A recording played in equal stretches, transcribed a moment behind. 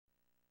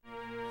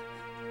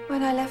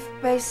When I left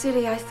Bay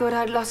City, I thought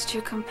I'd lost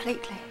you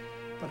completely.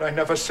 But I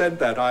never said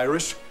that,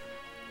 Iris.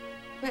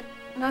 But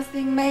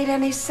nothing made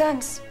any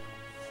sense.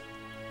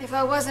 If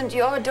I wasn't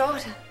your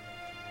daughter,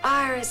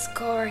 Iris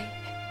Corey.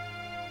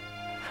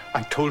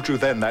 I told you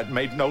then that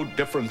made no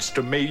difference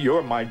to me.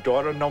 You're my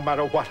daughter no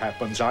matter what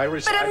happens,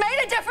 Iris. But it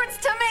made a difference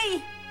to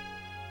me.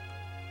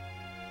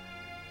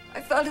 I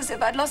felt as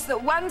if I'd lost the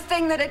one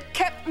thing that had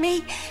kept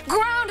me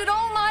grounded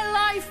all my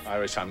life.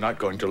 Iris, I'm not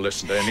going to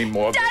listen to any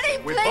more. Daddy,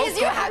 please,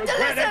 you have to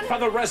listen. It for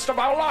the rest of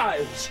our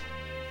lives.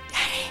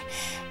 Daddy,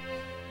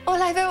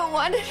 all I've ever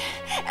wanted,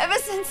 ever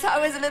since I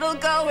was a little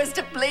girl, was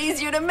to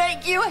please you, to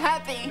make you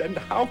happy. Then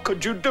how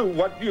could you do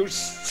what you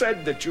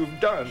said that you've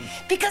done?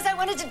 Because I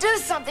wanted to do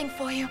something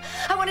for you.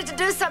 I wanted to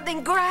do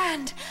something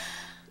grand.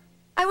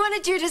 I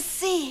wanted you to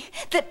see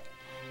that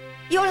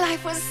your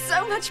life was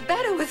so much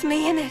better with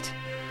me in it.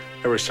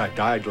 Iris, I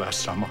died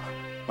last summer.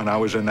 When I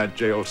was in that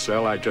jail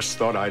cell, I just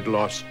thought I'd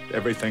lost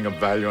everything of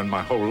value in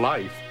my whole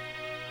life.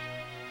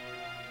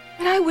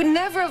 And I would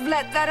never have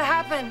let that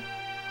happen.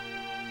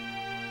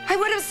 I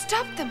would have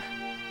stopped them.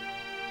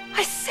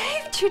 I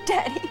saved you,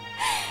 Daddy.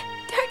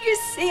 Don't you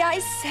see? I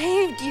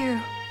saved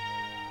you.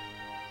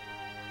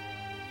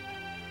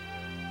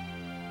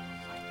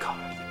 My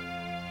God.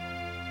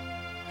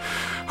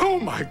 Oh,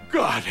 my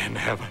God in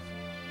heaven.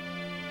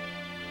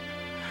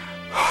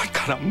 What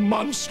kind of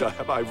monster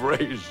have I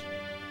raised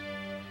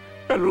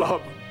and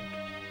loved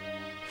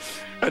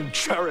and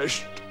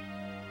cherished?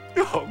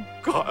 Oh,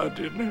 God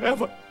in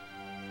heaven,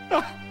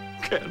 I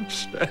can't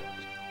stand.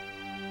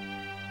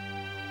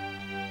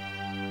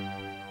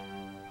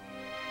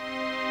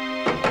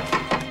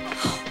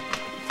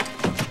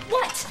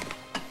 What?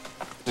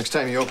 Next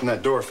time you open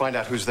that door, find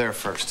out who's there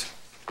first.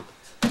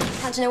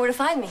 How'd you know where to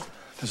find me?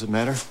 Does it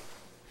matter?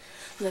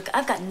 Look,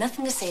 I've got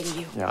nothing to say to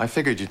you. Yeah, I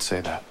figured you'd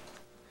say that.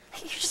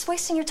 You're just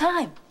wasting your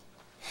time.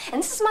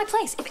 And this is my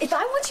place. If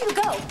I want you to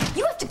go,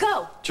 you have to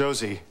go.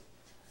 Josie,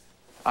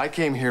 I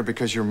came here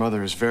because your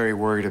mother is very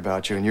worried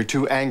about you, and you're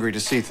too angry to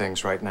see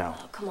things right now.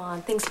 Oh, come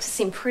on. Things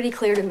seem pretty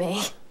clear to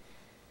me.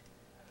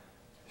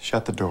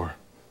 Shut the door.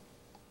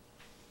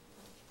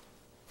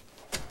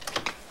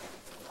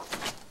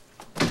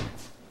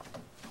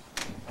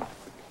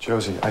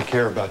 Josie, I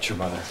care about your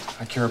mother.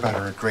 I care about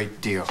her a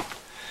great deal.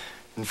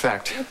 In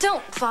fact...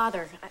 Don't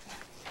bother.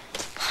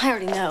 I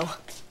already know.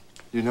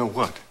 You know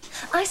what?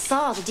 I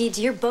saw the deed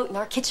to your boat in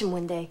our kitchen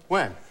one day.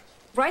 When?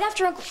 Right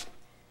after Uncle...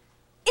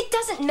 It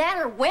doesn't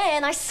matter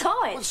when. I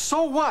saw it. Well,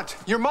 so what?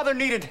 Your mother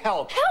needed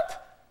help. Help?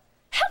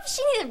 Help?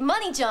 She needed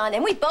money, John,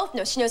 and we both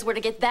know she knows where to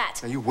get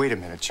that. Now, you wait a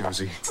minute,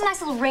 Josie. It's a nice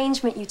little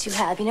arrangement you two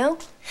have, you know?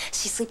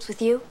 She sleeps with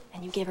you,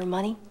 and you gave her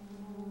money.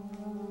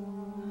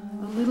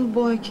 A little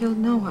boy killed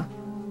Noah.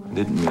 I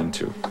didn't mean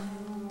to.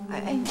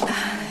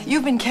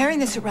 You've been carrying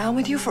this around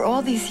with you for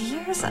all these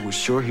years? I was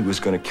sure he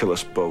was going to kill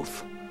us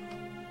both.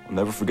 I'll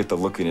never forget the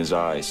look in his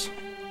eyes.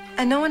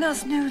 And no one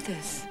else knew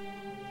this?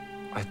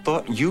 I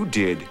thought you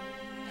did. No.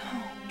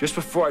 Just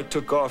before I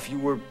took off, you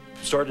were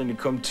starting to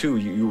come to.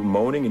 You were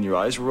moaning and your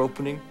eyes were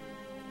opening.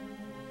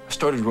 I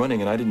started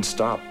running and I didn't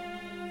stop.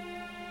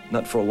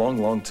 Not for a long,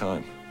 long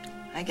time.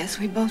 I guess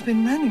we've both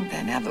been running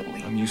then, haven't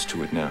we? I'm used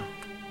to it now.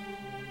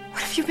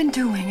 What have you been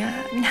doing?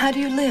 I mean, how do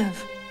you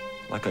live?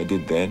 Like I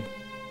did then.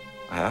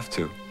 I have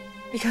to.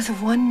 Because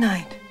of one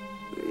night.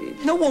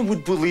 No one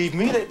would believe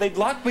me. They'd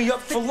lock me up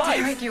for life.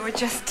 Derek, you were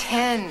just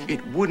 10.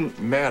 It wouldn't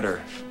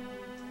matter.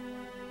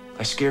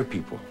 I scare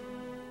people.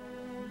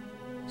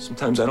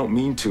 Sometimes I don't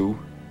mean to.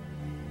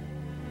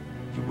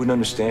 You wouldn't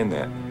understand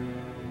that.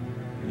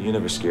 You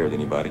never scared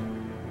anybody.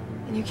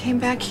 And you came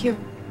back here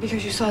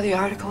because you saw the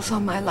articles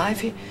on my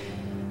life.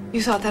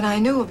 You thought that I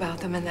knew about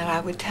them and that I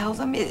would tell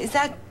them.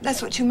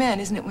 That's what you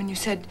meant, isn't it, when you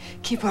said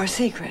keep our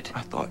secret?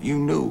 I thought you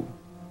knew.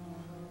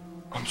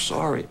 I'm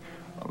sorry.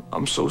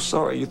 I'm so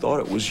sorry you thought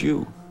it was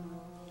you.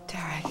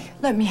 Derek,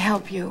 let me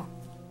help you.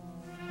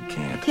 You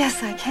can't.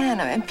 Yes, I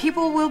can. And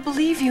people will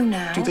believe you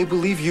now. Do they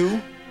believe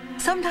you?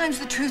 Sometimes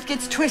the truth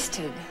gets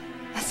twisted.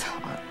 That's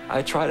all.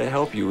 I try to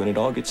help you and it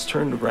all gets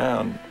turned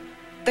around.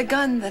 The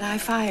gun that I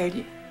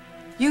fired,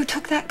 you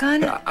took that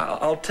gun?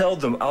 I'll tell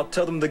them. I'll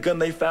tell them the gun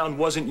they found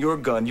wasn't your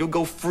gun. You'll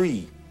go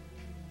free.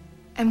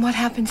 And what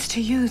happens to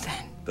you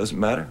then? Doesn't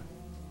matter.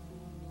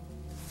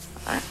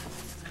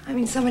 I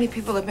mean, so many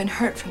people have been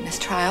hurt from this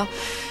trial.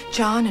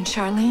 John and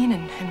Charlene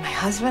and my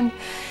husband.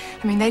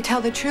 I mean, they tell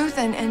the truth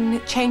and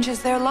it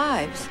changes their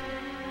lives.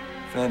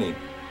 Fanny,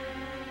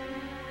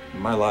 in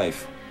my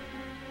life,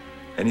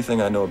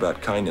 anything I know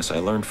about kindness, I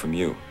learned from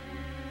you.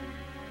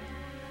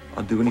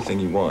 I'll do anything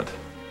you want.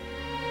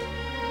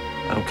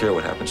 I don't care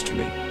what happens to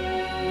me.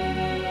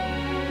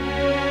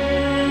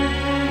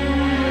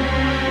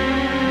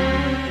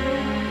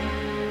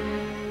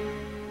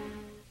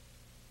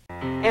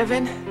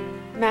 Evan,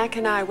 Mac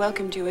and I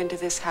welcomed you into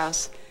this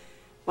house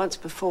once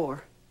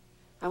before.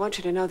 I want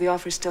you to know the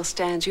offer still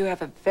stands. You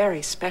have a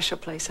very special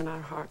place in our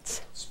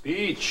hearts.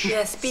 Speech.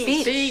 Yes,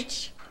 speech.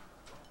 Speech.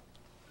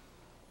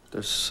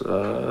 There's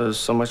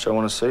so much I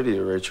want to say to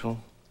you, Rachel.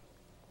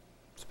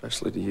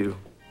 Especially to you.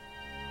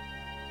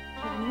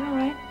 You all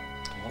right?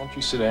 I'll don't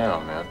you sit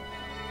down, man?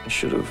 I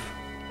should have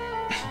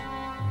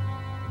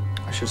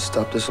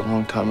stopped this a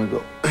long time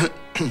ago.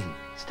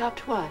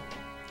 Stopped what?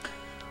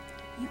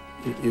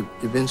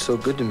 You've been so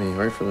good to me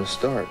right from the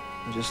start.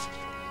 I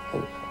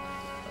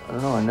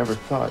don't know, I never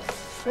thought.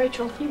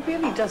 Rachel, he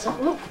really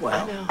doesn't look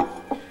well. I know.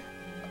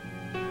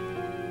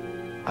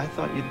 I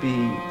thought you'd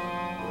be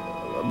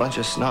a bunch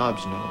of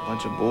snobs, you know, a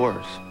bunch of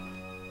bores.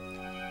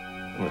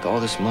 And with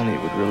all this money,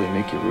 it would really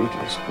make you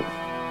ruthless, but...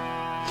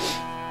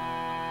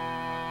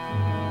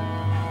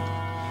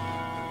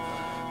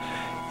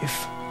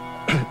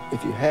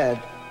 If you had,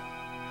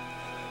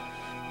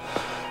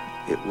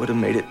 it would have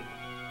made it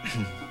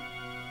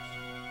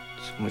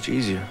so much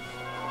easier.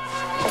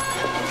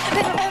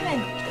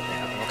 Evan!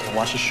 Okay,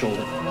 watch his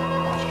shoulder.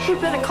 You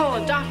better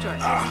call a doctor.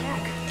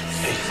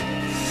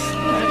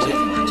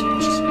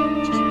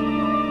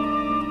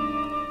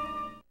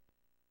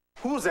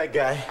 Who's that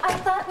guy? I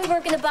thought we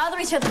weren't going to bother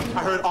each other anymore.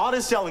 I heard all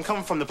this yelling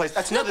coming from the place.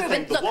 That's another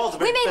thing. The walls are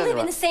very we may thin, live in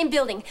right? the same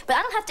building, but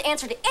I don't have to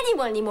answer to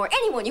anyone anymore.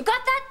 Anyone. You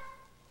got that?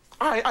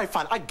 All right,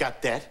 fine. I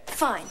got that.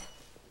 Fine.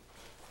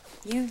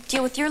 You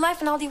deal with your life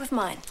and I'll deal with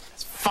mine.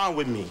 It's fine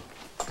with me.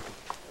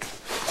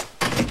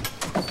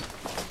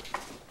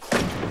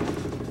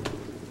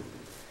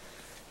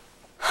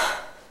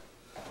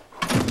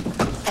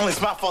 Only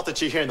it's my fault that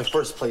you're here in the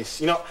first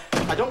place. You know,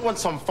 I don't want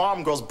some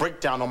farm girl's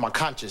breakdown on my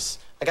conscience.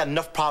 I got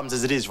enough problems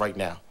as it is right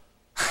now.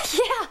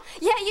 Yeah,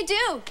 you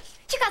do.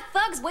 You got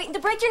thugs waiting to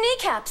break your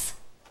kneecaps.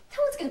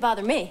 No one's gonna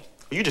bother me.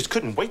 You just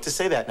couldn't wait to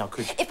say that now,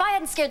 could you? If I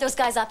hadn't scared those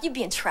guys off, you'd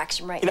be in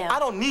traction right now. I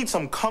don't need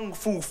some kung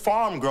fu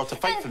farm girl to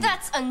fight for me. And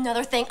that's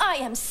another thing. I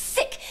am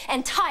sick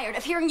and tired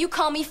of hearing you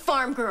call me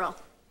farm girl.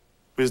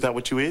 Is that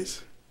what you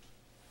is?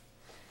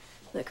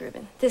 Look,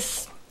 Ruben,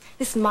 this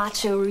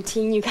macho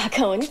routine you got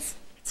going,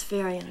 it's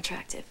very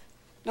unattractive.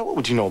 Now, what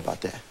would you know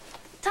about that?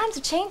 Times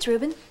have changed,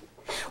 Ruben.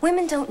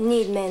 Women don't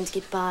need men to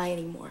get by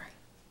anymore.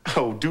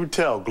 Oh, do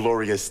tell,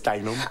 Gloria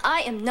Steinem.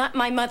 I am not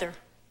my mother.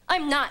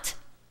 I'm not.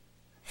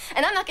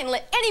 And I'm not gonna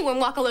let anyone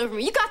walk all over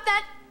me. You got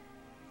that?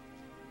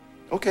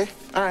 Okay,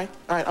 all right.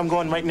 I'm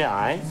going right now, all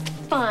right?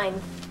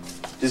 Fine.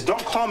 Just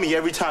don't call me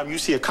every time you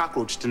see a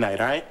cockroach tonight,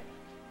 all right?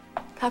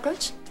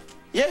 Cockroach?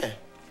 Yeah.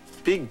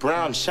 Big,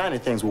 brown, shiny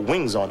things with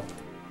wings on them.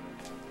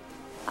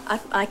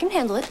 I can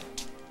handle it.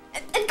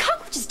 And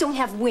cockroaches don't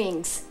have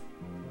wings.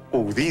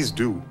 Oh, these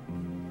do.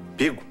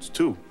 Big ones,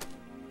 too.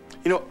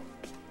 You know,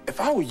 if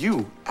I were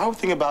you, I would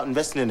think about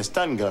investing in a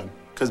stun gun,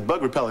 because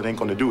bug repellent ain't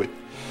gonna do it.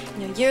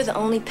 You know, you're the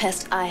only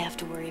pest I have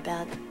to worry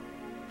about.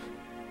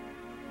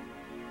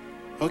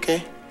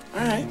 Okay, all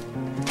right.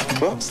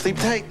 Well, sleep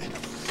tight.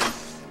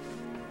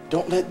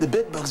 Don't let the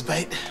bed bugs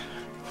bite.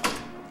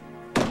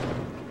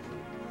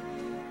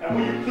 And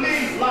will you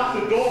please lock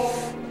the door?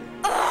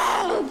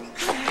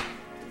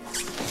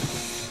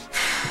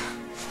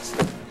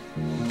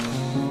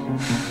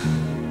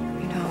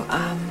 You know,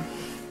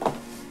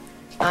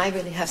 I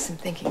really have some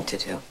thinking to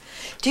do.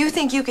 Do you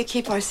think you could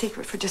keep our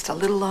secret for just a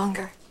little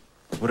longer?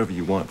 Whatever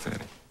you want,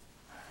 Fanny.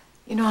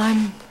 You know,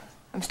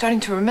 I'm starting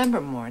to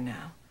remember more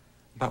now.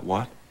 About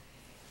what?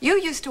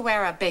 You used to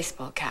wear a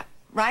baseball cap,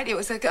 right? It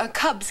was a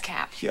Cubs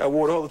cap. Yeah, I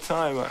wore it all the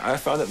time. I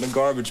found it in the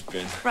garbage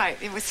bin. Right.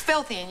 It was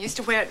filthy and you used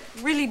to wear it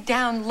really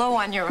down low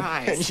on your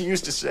eyes. And you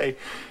used to say,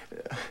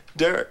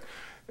 Derek,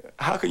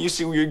 how can you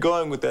see where you're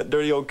going with that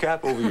dirty old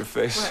cap over your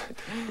face?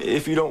 Right.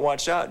 If you don't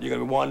watch out, you're going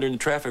to be wandering in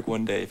traffic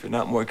one day if you're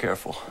not more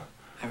careful.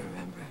 I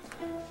remember.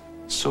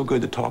 It's so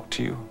good to talk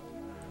to you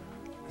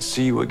and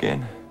see you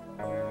again.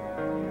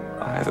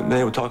 I haven't been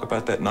able to talk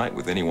about that night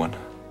with anyone.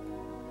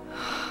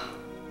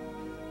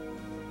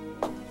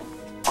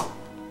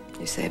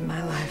 You saved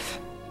my life.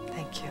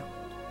 Thank you.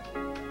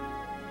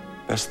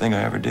 Best thing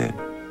I ever did.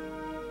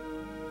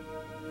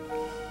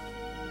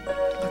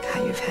 Look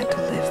how you've had to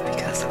live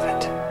because of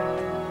it.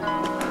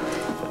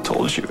 I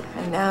told you.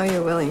 And now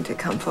you're willing to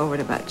come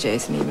forward about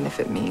Jason, even if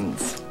it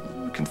means...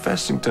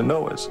 Confessing to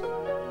Noah's.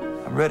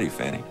 I'm ready,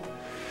 Fanny.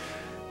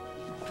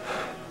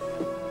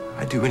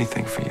 I'd do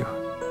anything for you.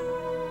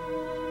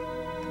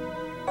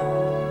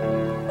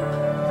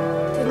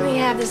 Didn't we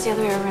have this the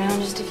other way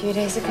around just a few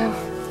days ago?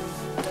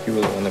 You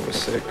were the one that was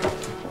sick.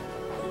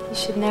 You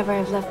should never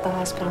have left the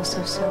hospital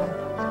so soon.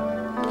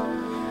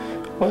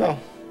 Well,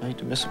 I hate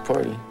to miss a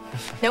party.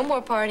 No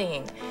more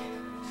partying.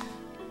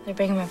 They're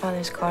bringing my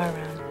father's car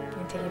around. I'm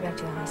gonna take you back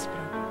to the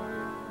hospital.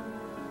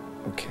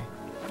 Okay.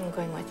 I'm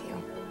going with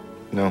you.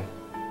 No.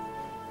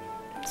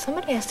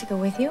 Somebody has to go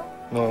with you.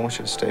 No, I want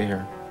you to stay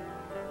here.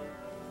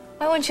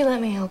 Why won't you let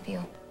me help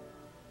you?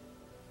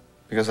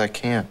 Because I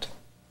can't.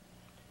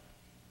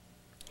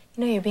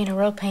 You know, you're being a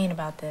real pain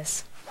about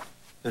this.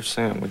 There's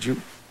Sam. Would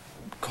you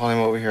call him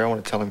over here? I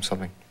want to tell him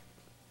something.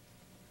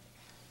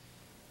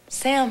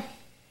 Sam. Come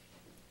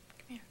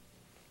here.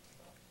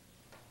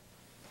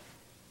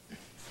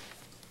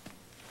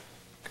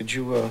 Could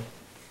you,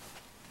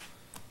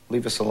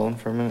 leave us alone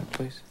for a minute,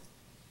 please?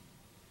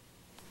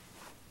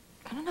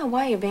 I don't know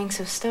why you're being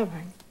so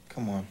stubborn.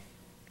 Come on.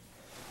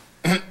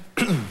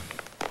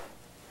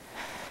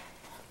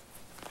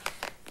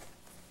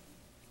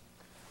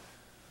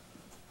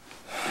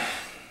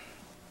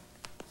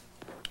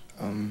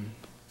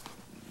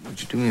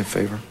 Would you do me a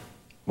favor?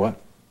 What?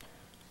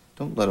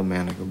 Don't let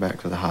Amanda go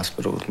back to the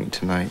hospital with me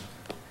tonight.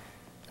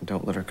 And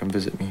don't let her come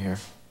visit me here.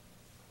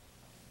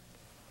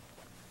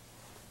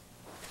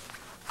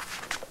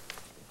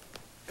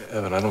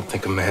 Evan, I don't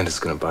think Amanda's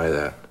gonna buy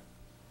that.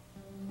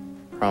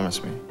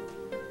 Promise me.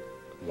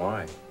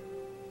 Why?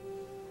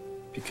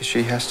 Because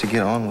she has to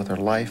get on with her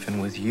life and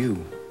with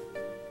you.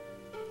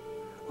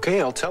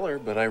 Okay, I'll tell her,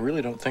 but I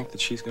really don't think that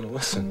she's gonna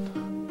listen.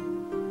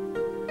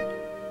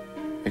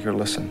 Make her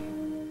listen.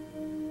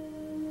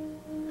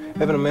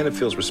 Evan, Amanda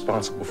feels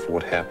responsible for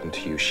what happened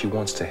to you. She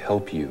wants to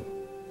help you.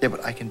 Yeah,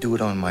 but I can do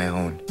it on my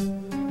own.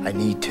 I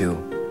need to,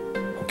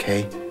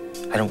 okay?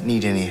 I don't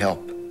need any help.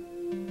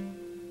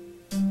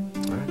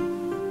 All right,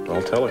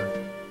 I'll tell her.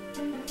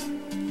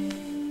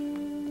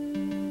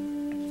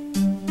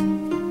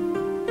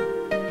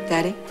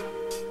 Daddy,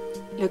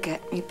 look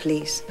at me,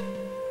 please.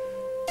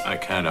 I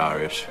can't,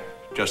 Iris.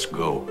 Just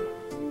go.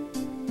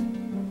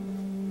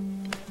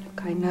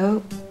 Look, I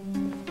know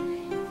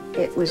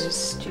it was a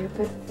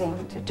stupid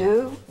thing to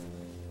do.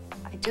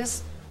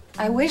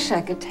 I wish I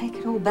could take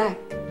it all back.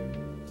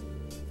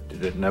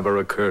 Did it never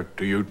occur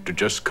to you to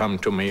just come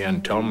to me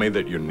and tell me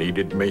that you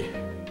needed me?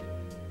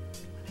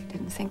 I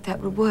didn't think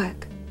that would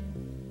work.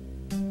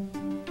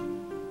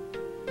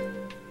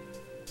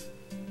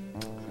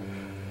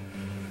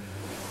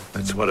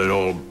 That's what it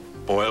all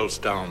boils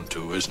down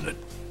to, isn't it?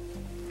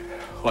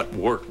 What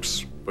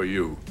works for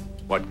you,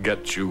 what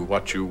gets you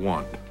what you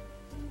want.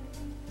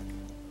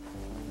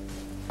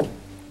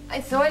 I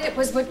thought it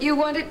was what you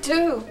wanted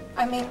too.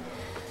 I mean,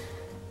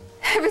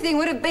 everything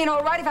would have been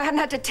all right if I hadn't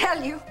had to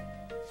tell you.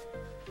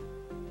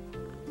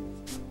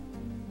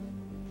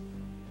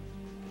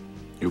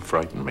 You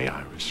frighten me,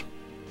 Iris.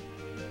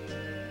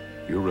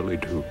 You really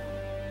do.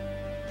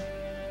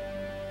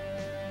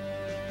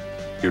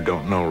 You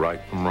don't know right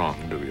from wrong,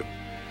 do you?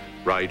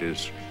 Right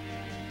is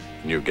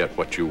when you get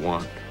what you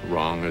want.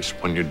 Wrong is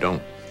when you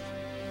don't.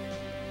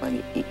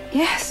 Well,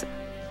 yes.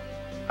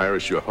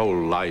 Iris, your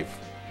whole life,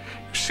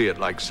 you see it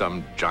like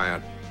some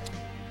giant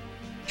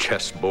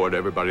chessboard.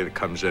 Everybody that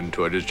comes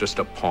into it is just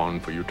a pawn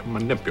for you to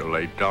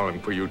manipulate, darling,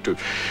 for you to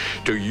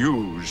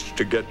use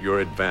to get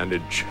your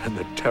advantage. And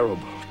the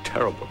terrible,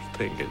 terrible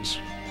thing is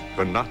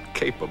you're not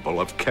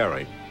capable of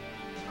caring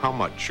how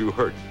much you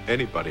hurt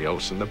anybody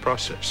else in the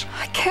process.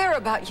 I care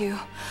about you.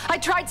 I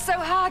tried so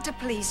hard to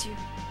please you.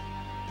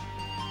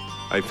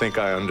 I think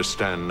I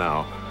understand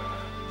now,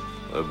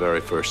 for the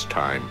very first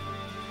time,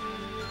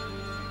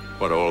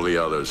 what all the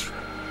others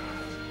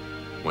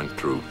went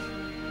through.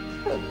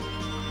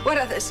 What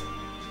others?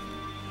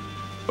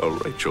 Well,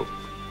 Rachel.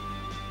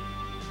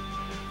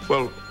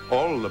 Well,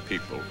 all the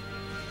people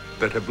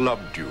that have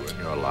loved you in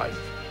your life.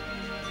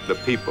 The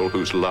people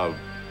whose love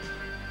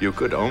you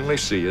could only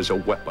see as a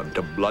weapon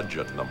to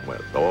bludgeon them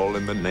with, all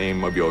in the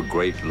name of your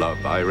great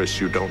love.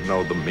 Iris, you don't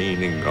know the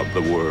meaning of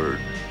the word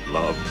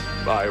love.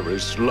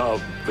 Iris,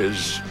 love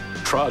is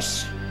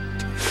trust.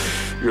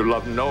 You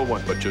love no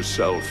one but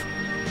yourself.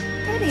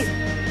 Daddy,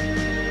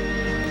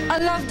 I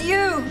loved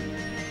you.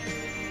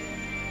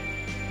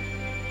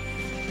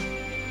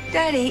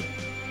 Daddy,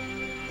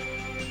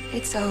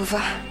 it's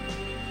over.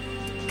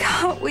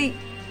 Can't we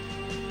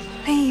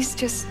please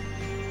just,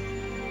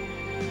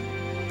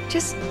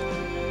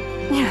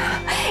 you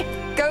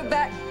know, go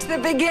back to the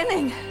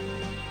beginning?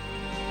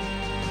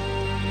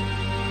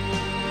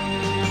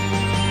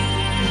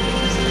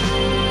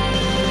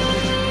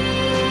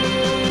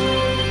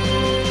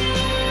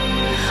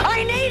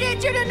 I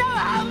needed you to know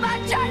how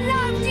much I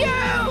loved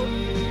you!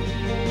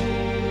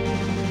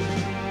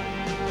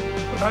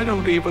 But I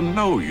don't even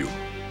know you.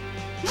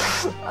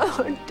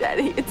 Oh,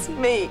 Daddy, it's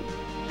me.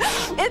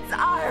 It's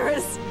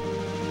Iris.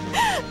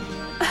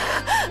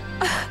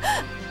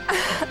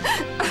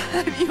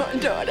 I'm your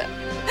daughter.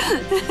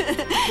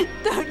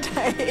 Don't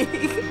take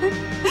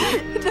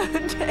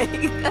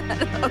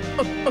that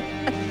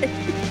away.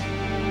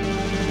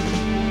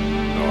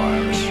 No,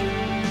 Iris.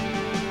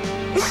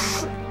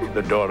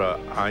 The daughter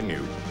I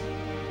knew.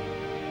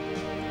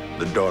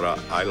 The daughter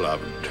I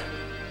loved.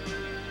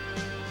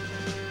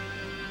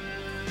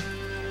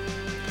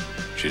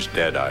 She's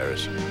dead,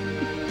 Iris.